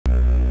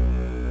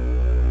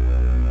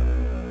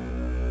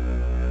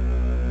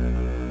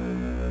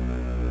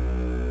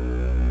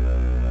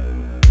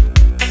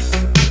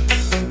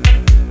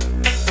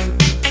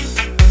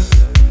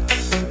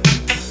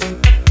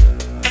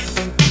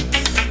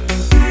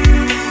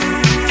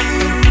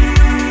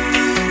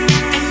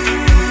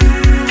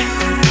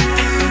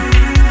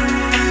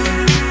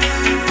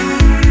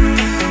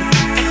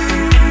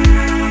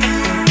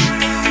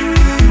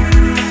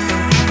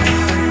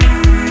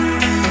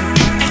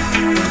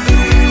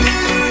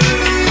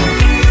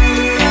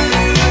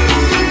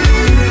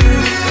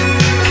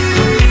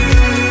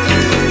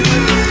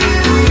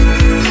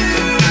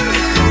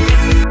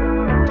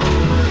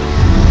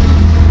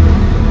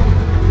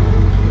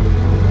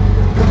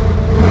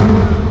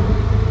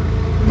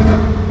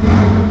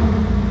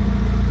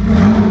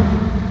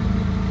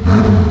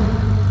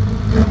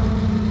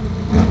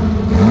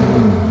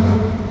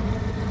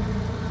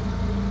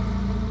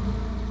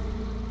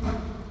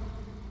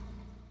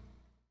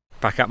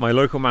back at my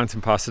local mountain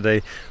pass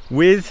today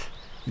with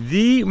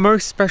the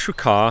most special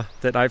car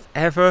that I've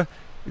ever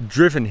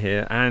driven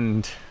here,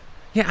 and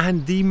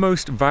the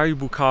most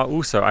valuable car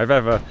also I've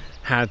ever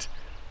had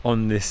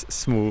on this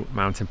small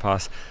mountain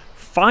pass.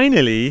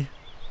 Finally,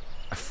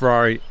 a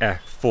Ferrari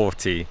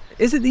F40.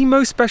 Is it the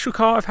most special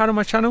car I've had on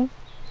my channel?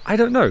 I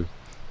don't know.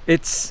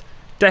 It's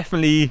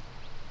definitely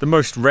the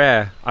most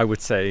rare, I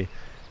would say.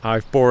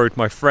 I've borrowed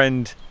my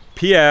friend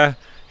Pierre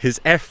his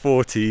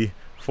F40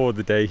 for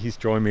the day. He's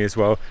joined me as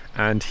well,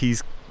 and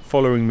he's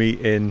following me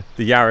in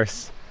the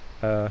Yaris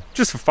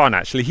just for fun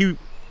actually. He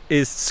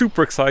is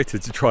super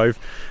excited to drive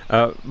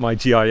my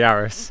GI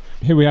Yaris.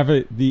 Here we have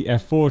it, the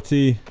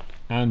F40,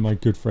 and my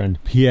good friend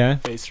Pierre.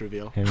 Face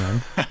reveal. Hey man,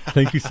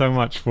 thank you so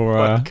much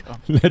for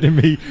letting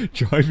me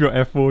drive your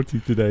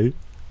F40 today.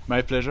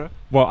 My pleasure.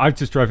 Well, I've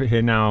just drove it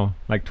here now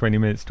like 20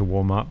 minutes to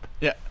warm up.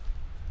 Yeah.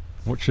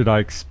 What should I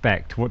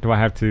expect? What do I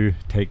have to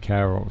take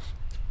care of?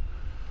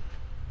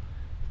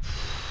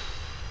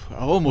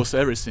 Almost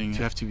everything.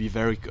 You have to be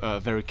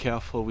very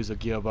careful with the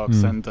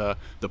gearbox and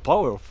the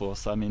power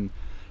force. I mean,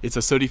 it's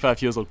a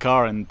 35 years old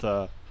car, and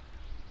I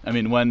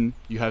mean, when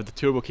you have the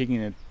turbo kicking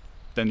in it,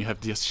 then you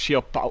have this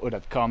sheer power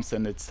that comes,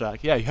 and it's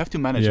like, yeah, you have to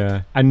manage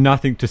it. And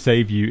nothing to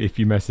save you if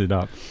you mess it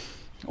up.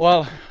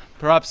 Well,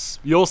 perhaps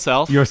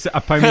yourself. I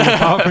mean,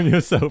 apart from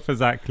yourself,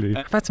 exactly.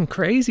 I've had some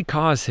crazy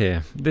cars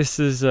here. This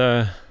is,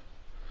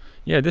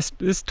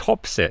 this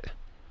tops it.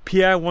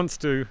 Pierre wants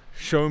to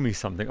show me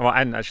something,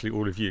 and actually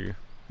all of you.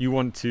 You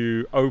want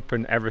to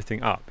open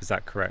everything up, is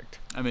that correct?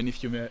 I mean,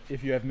 if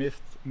you have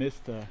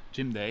missed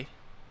gym day,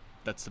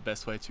 that's the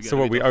best way to get. So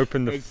what, we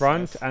open the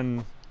front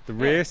and the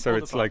rear, so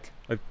it's like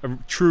a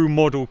true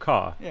model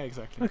car? Yeah,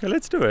 exactly. Okay,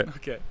 let's do it.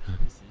 Okay.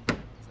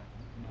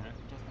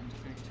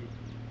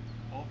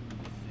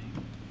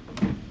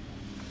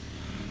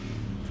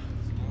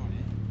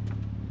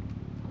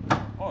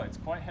 Oh, it's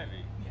quite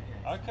heavy.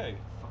 Yeah. Okay.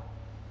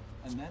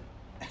 And then.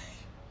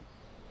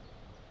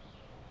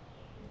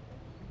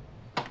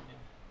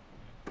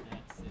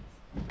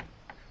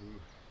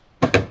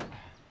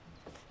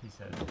 He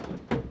said.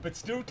 But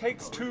still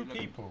takes two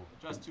people.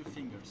 Just two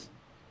fingers.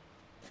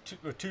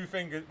 Two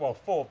fingers, well,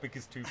 four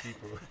because two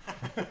people.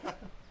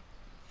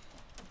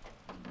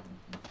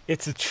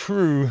 It's a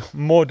true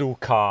model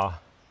car.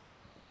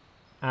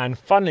 And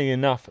funnily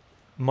enough,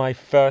 my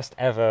first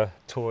ever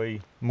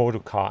toy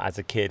model car as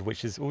a kid,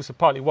 which is also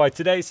partly why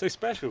today is so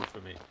special for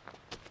me.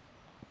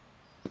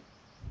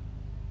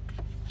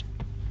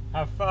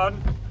 Have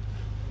fun.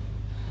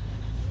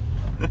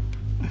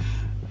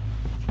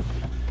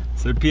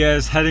 So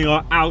Pierre's heading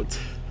out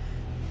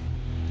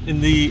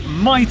in the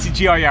mighty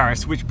GI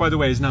Yaris, which by the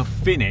way is now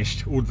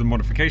finished, all of the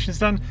modifications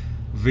done.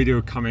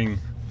 Video coming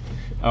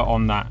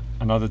on that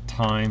another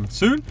time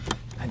soon.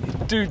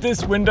 And do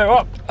this window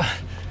up.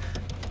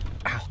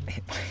 Ow,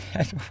 hit my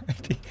head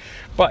already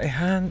by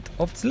hand,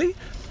 obviously,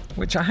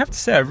 which I have to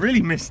say I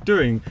really miss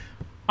doing.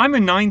 I'm a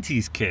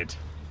 90s kid.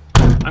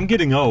 I'm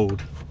getting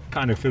old,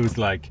 kind of feels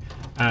like.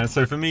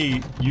 So for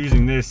me,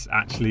 using this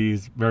actually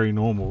is very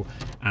normal,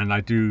 and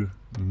I do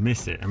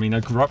miss it. I mean, I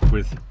grew up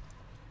with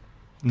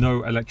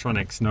no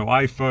electronics, no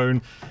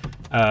iPhone,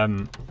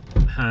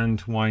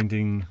 hand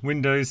winding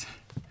windows.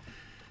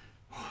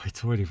 Oh,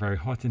 it's already very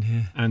hot in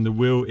here, and the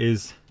wheel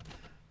is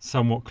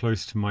somewhat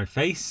close to my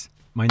face.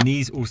 My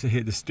knees also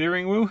hit the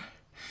steering wheel.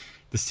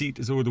 The seat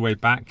is all the way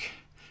back,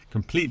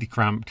 completely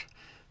cramped,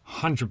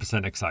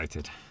 100%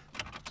 excited.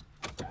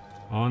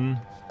 On,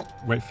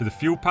 wait for the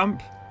fuel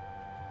pump.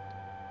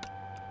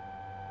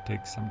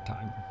 Takes some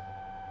time.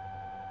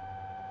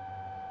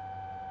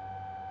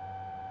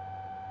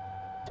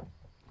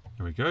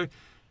 There we go.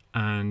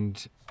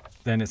 And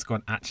then it's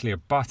got actually a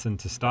button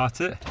to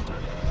start it.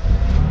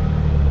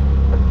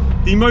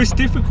 The most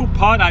difficult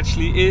part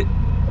actually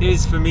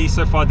is for me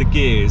so far the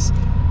gears,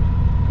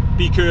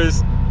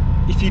 because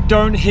if you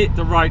don't hit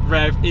the right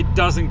rev, it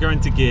doesn't go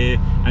into gear,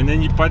 and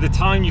then by the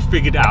time you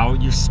figured it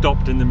out, you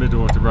stopped in the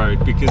middle of the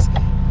road. Because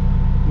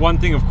one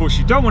thing of course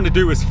you don't want to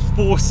do is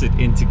force it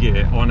into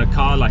gear on a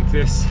car like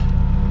this,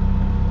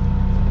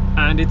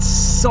 and it's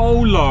so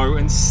low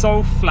and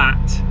so flat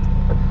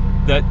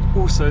that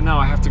also now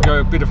I have to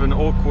go a bit of an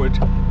awkward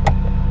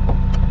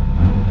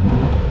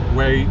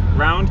way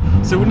round.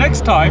 So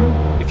next time,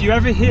 if you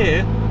ever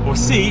hear or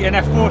see an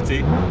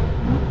F40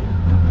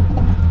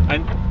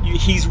 and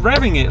he's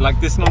revving it like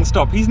this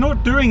non-stop, he's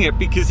not doing it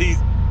because he's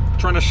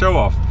trying to show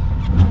off.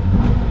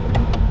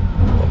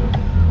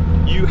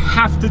 You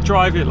have to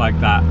drive it like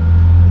that.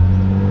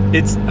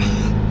 It's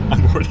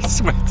I'm already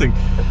sweating.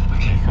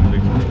 Okay, come on,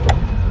 Luke.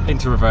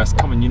 Into reverse.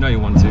 Come on, you know you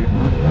want to.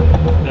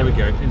 There we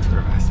go, into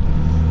reverse.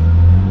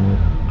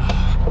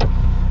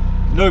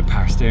 No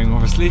power steering,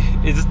 obviously.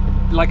 It's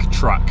like a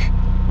truck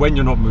when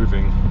you're not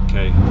moving.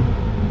 Okay.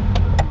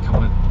 Come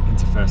on,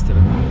 into first, there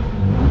we go.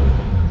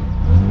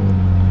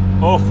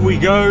 Off we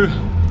go.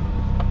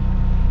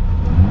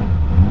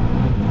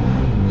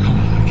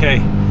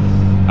 Okay,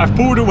 I've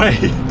pulled away.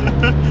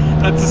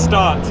 That's a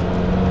start.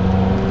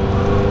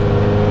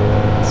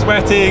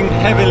 Sweating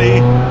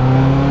heavily.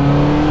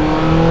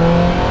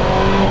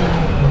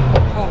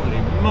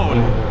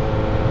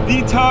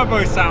 The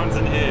turbo sounds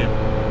in here.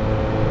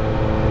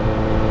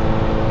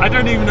 I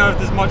don't even know if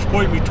there's much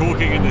point me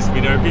talking in this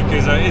video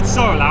because it's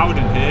so loud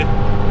in here.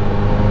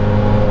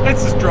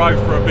 Let's just drive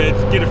for a bit,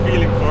 get a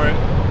feeling for it.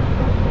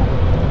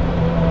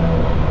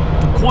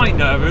 I'm quite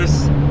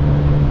nervous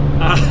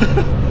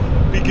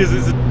because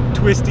it's a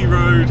twisty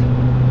road.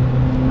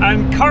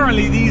 And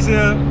currently these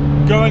are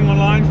going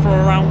online for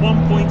around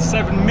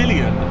 1.7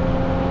 million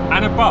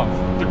and above,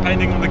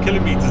 depending on the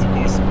kilometers, of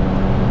course.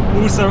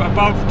 Also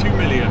above 2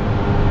 million.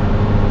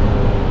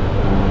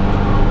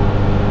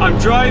 I'm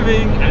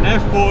driving an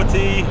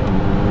F40.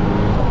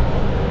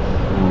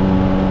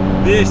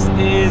 This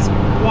is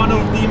one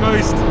of the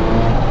most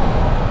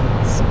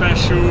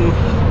special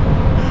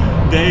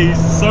days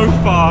so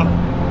far.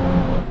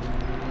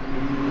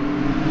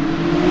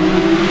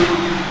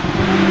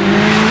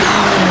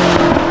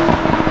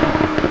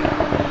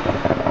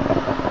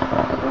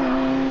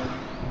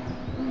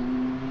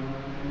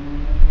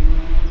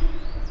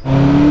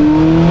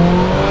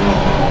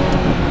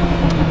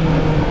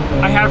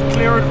 I have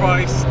clear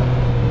advice.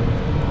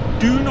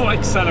 Do not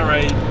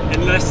accelerate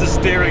unless the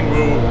steering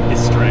wheel is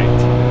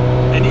straight.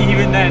 And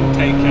even then,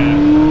 take care.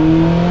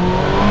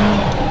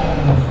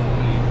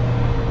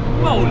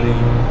 Holy moly.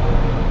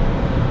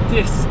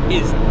 This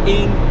is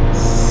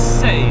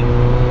insane.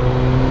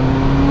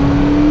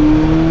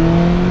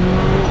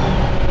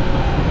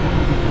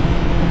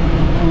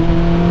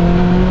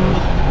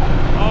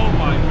 Oh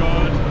my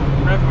god.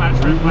 Rev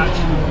match, rev match.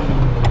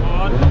 Come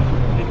on.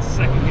 It's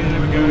second gear,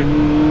 there we go.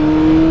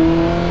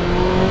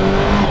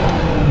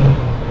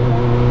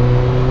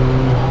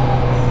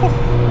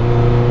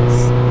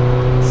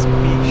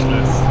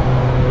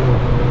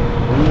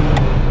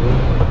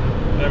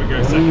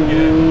 Second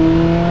gear.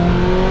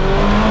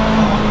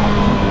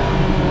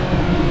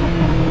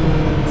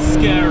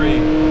 Scary.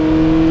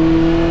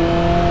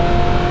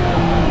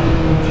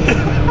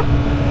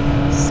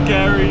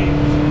 Scary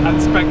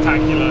and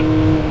spectacular.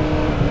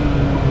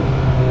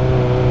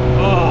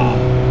 Oh.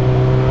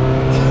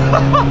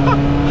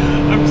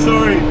 I'm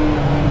sorry.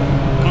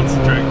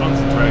 Concentrate,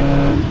 concentrate.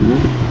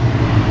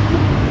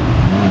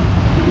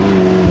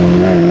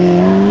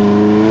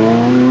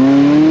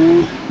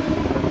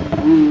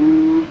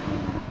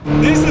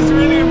 This is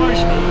really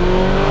emotional.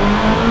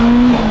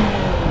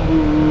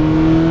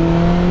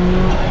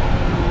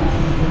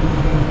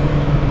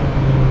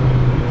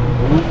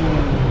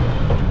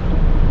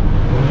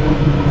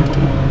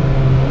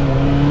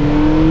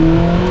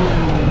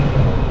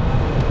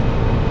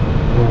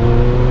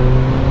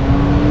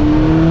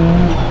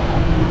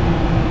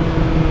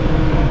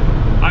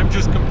 I'm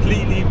just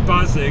completely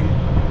buzzing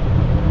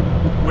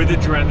with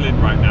adrenaline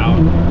right now.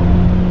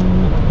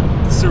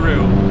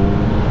 Surreal.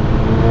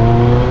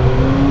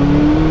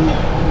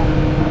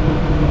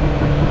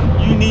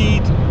 You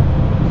need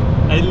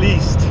at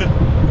least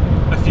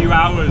a few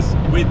hours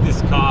with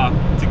this car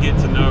to get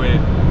to know it,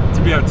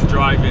 to be able to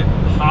drive it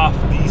half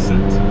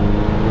decent.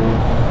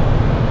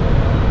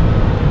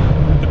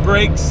 The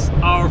brakes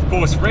are of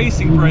course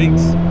racing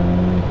brakes.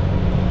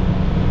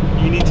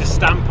 You need to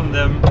stamp on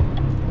them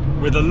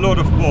with a lot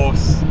of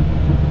force.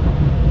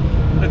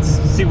 Let's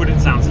see what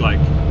it sounds like.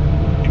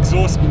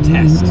 Exhaust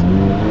test.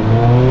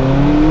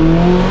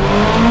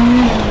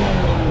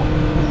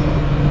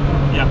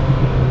 Yeah,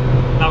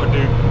 that would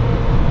do.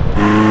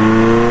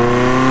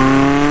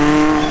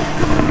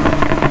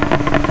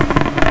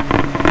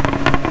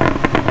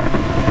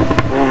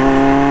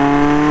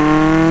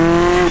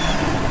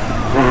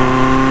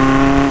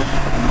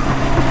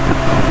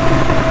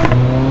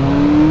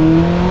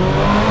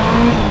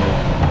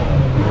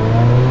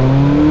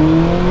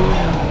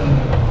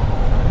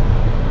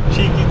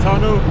 Cheeky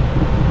tunnel.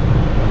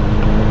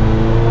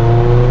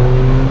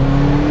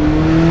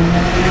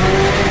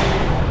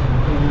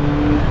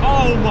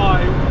 Oh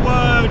my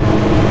word!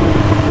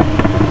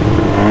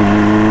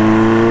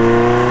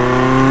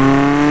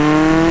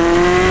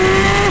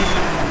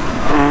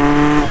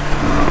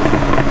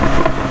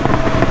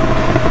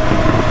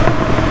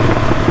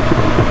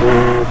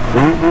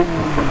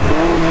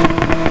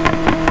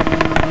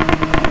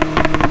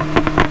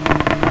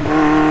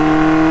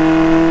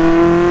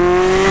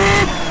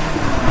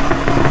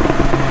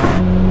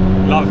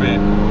 Love it.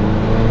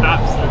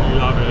 Absolutely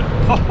love it.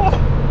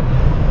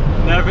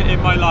 Never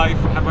in my life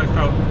have I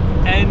felt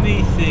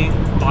anything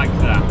like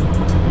that.